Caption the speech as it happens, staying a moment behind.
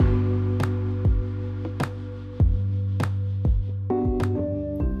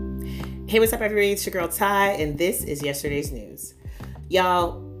Hey, what's up, everybody? It's your girl Tai, and this is yesterday's news.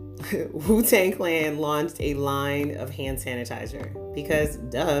 Y'all, Wu-Tang Clan launched a line of hand sanitizer because,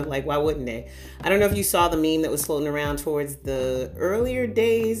 duh, like, why wouldn't they? I don't know if you saw the meme that was floating around towards the earlier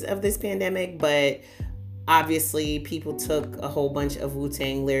days of this pandemic, but obviously people took a whole bunch of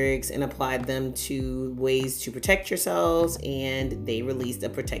Wu-Tang lyrics and applied them to ways to protect yourselves, and they released a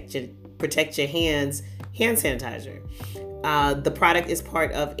protect your hands hand sanitizer. The product is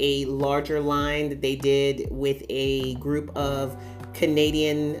part of a larger line that they did with a group of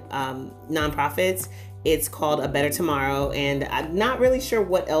Canadian nonprofits. It's called A Better Tomorrow, and I'm not really sure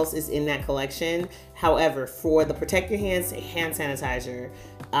what else is in that collection. However, for the Protect Your Hands hand sanitizer,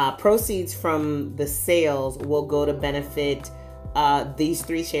 proceeds from the sales will go to benefit these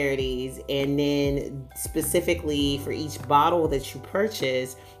three charities, and then specifically for each bottle that you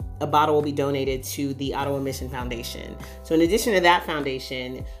purchase, a bottle will be donated to the Ottawa Mission Foundation. So in addition to that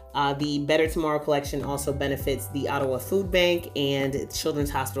foundation, the Better Tomorrow collection also benefits the Ottawa Food Bank and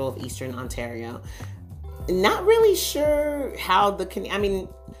Children's Hospital of Eastern Ontario. Not really sure how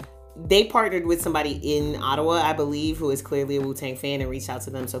they partnered with somebody in Ottawa, I believe, who is clearly a Wu-Tang fan and reached out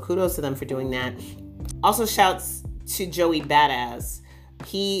to them. So kudos to them for doing that. Also shouts to Joey Bada.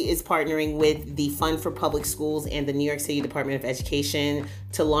 He is partnering with the Fund for Public Schools and the New York City Department of Education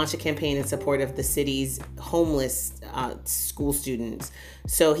to launch a campaign in support of the city's homeless school students.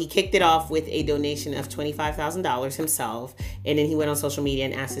 So he kicked it off with a donation of $25,000 himself, and then he went on social media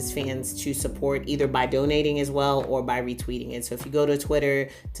and asked his fans to support either by donating as well or by retweeting it. So if you go to Twitter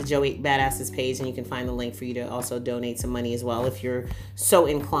to Joey Badass's page, and you can find the link for you to also donate some money as well if you're so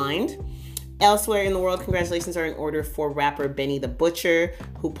inclined. Elsewhere in the world, congratulations are in order for rapper Benny the Butcher,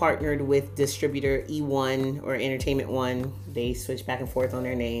 who partnered with distributor E1 or Entertainment One, they switch back and forth on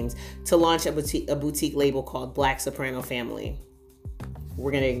their names, to launch a boutique label called Black Soprano Family. We're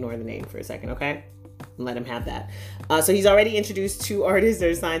going to ignore the name for a second, okay? Let him have that. So he's already introduced two artists that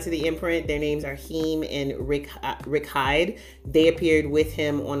are signed to the imprint. Their names are Heem and Rick Hyde. They appeared with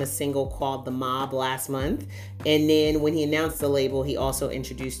him on a single called The Mob last month. And then when he announced the label, he also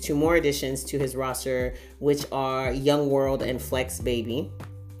introduced two more additions to his roster, which are Young World and Flex Baby.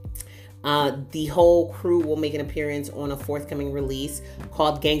 The whole crew will make an appearance on a forthcoming release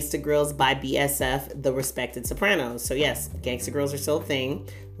called Gangsta Grills by BSF, The Respected Sopranos. So yes, Gangsta Grills are still a thing.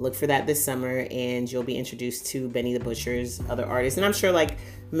 Look for that this summer, and you'll be introduced to Benny the Butcher's other artists. And I'm sure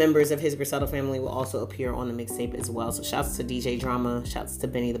members of his Griselda family will also appear on the mixtape as well. So shouts to DJ Drama, shouts to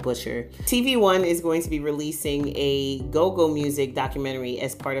Benny the Butcher. TV One is going to be releasing a go-go music documentary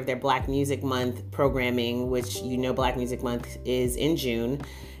as part of their Black Music Month programming, which Black Music Month is in June.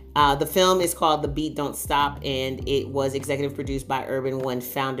 The film is called The Beat Don't Stop, and it was executive produced by Urban One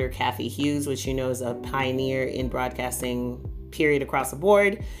founder Kathy Hughes, which is a pioneer in broadcasting, period, across the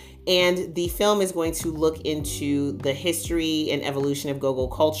board. And the film is going to look into the history and evolution of go-go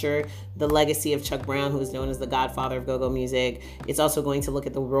culture, the legacy of Chuck Brown, who is known as the godfather of go-go music. It's also going to look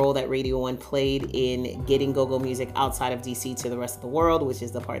at the role that Radio One played in getting go-go music outside of DC to the rest of the world, which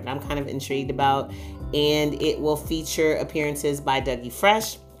is the part that I'm kind of intrigued about. And it will feature appearances by Dougie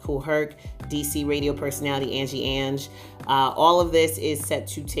Fresh, Kool Herc, DC radio personality Angie Ange. All of this is set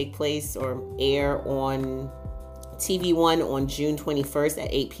to take place or air on TV One on June 21st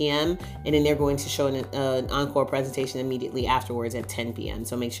at 8 p.m. And then they're going to show an encore presentation immediately afterwards at 10 p.m.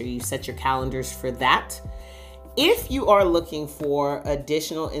 So make sure you set your calendars for that. If you are looking for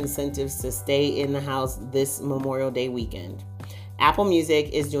additional incentives to stay in the house this Memorial Day weekend, Apple Music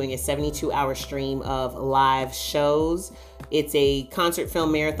is doing a 72-hour stream of live shows. It's a concert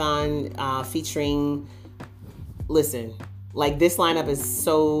film marathon featuring, this lineup is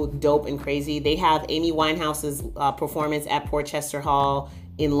so dope and crazy. They have Amy Winehouse's performance at Portchester Hall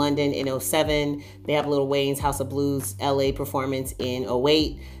in London in 2007. They have Lil Wayne's House of Blues LA performance in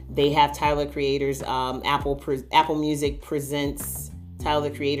 2008. They have Tyler Creator's Apple Music presents Tyler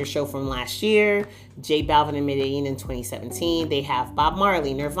the Creator show from last year. J Balvin and Medellin in 2017. They have Bob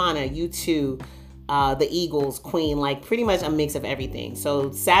Marley, Nirvana, U2, the Eagles, Queen, pretty much a mix of everything.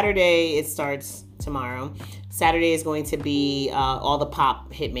 So Saturday, it starts tomorrow. Saturday is going to be all the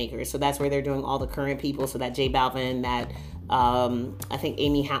pop hit makers. So that's where they're doing all the current people. So that J Balvin, that I think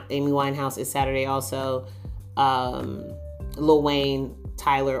Amy Winehouse is Saturday also. Lil Wayne,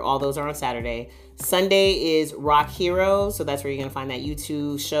 Tyler, all those are on Saturday. Sunday is Rock Heroes, so that's where you're going to find that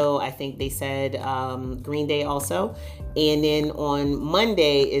U2 show. I think they said Green Day also. And then on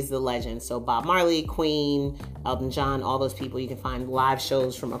Monday is The Legend. So Bob Marley, Queen, Elton John, all those people. You can find live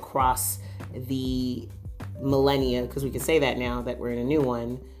shows from across the millennia, because we can say that now that we're in a new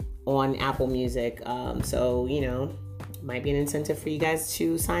one, on Apple Music. So, might be an incentive for you guys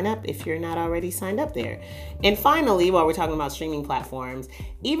to sign up if you're not already signed up there. And finally, while we're talking about streaming platforms,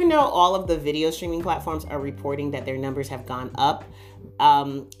 even though all of the video streaming platforms are reporting that their numbers have gone up,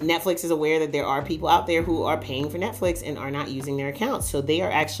 Netflix is aware that there are people out there who are paying for Netflix and are not using their accounts. So they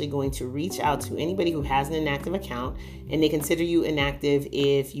are actually going to reach out to anybody who has an inactive account, and they consider you inactive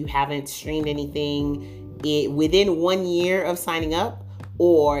if you haven't streamed anything within 1 year of signing up,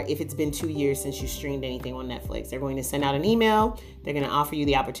 or if it's been 2 years since you streamed anything on Netflix. They're going to send out an email. They're going to offer you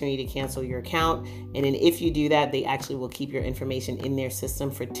the opportunity to cancel your account. And then if you do that, they actually will keep your information in their system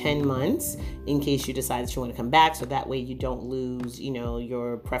for 10 months in case you decide that you want to come back. So that way you don't lose,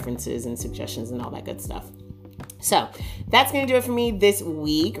 your preferences and suggestions and all that good stuff. So that's going to do it for me this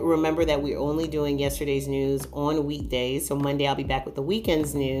week. Remember that we're only doing yesterday's news on weekdays. So Monday, I'll be back with the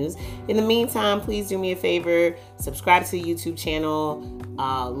weekend's news. In the meantime, please do me a favor. Subscribe to the YouTube channel.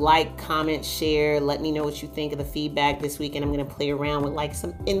 Like, comment, share. Let me know what you think of the feedback this week. And I'm going to play around with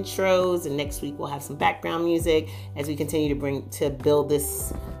some intros. And next week, we'll have some background music as we continue to build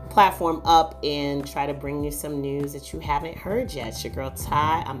this platform up and try to bring you some news that you haven't heard yet. It's your girl,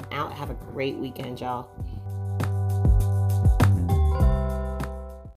 Tai. I'm out. Have a great weekend, y'all.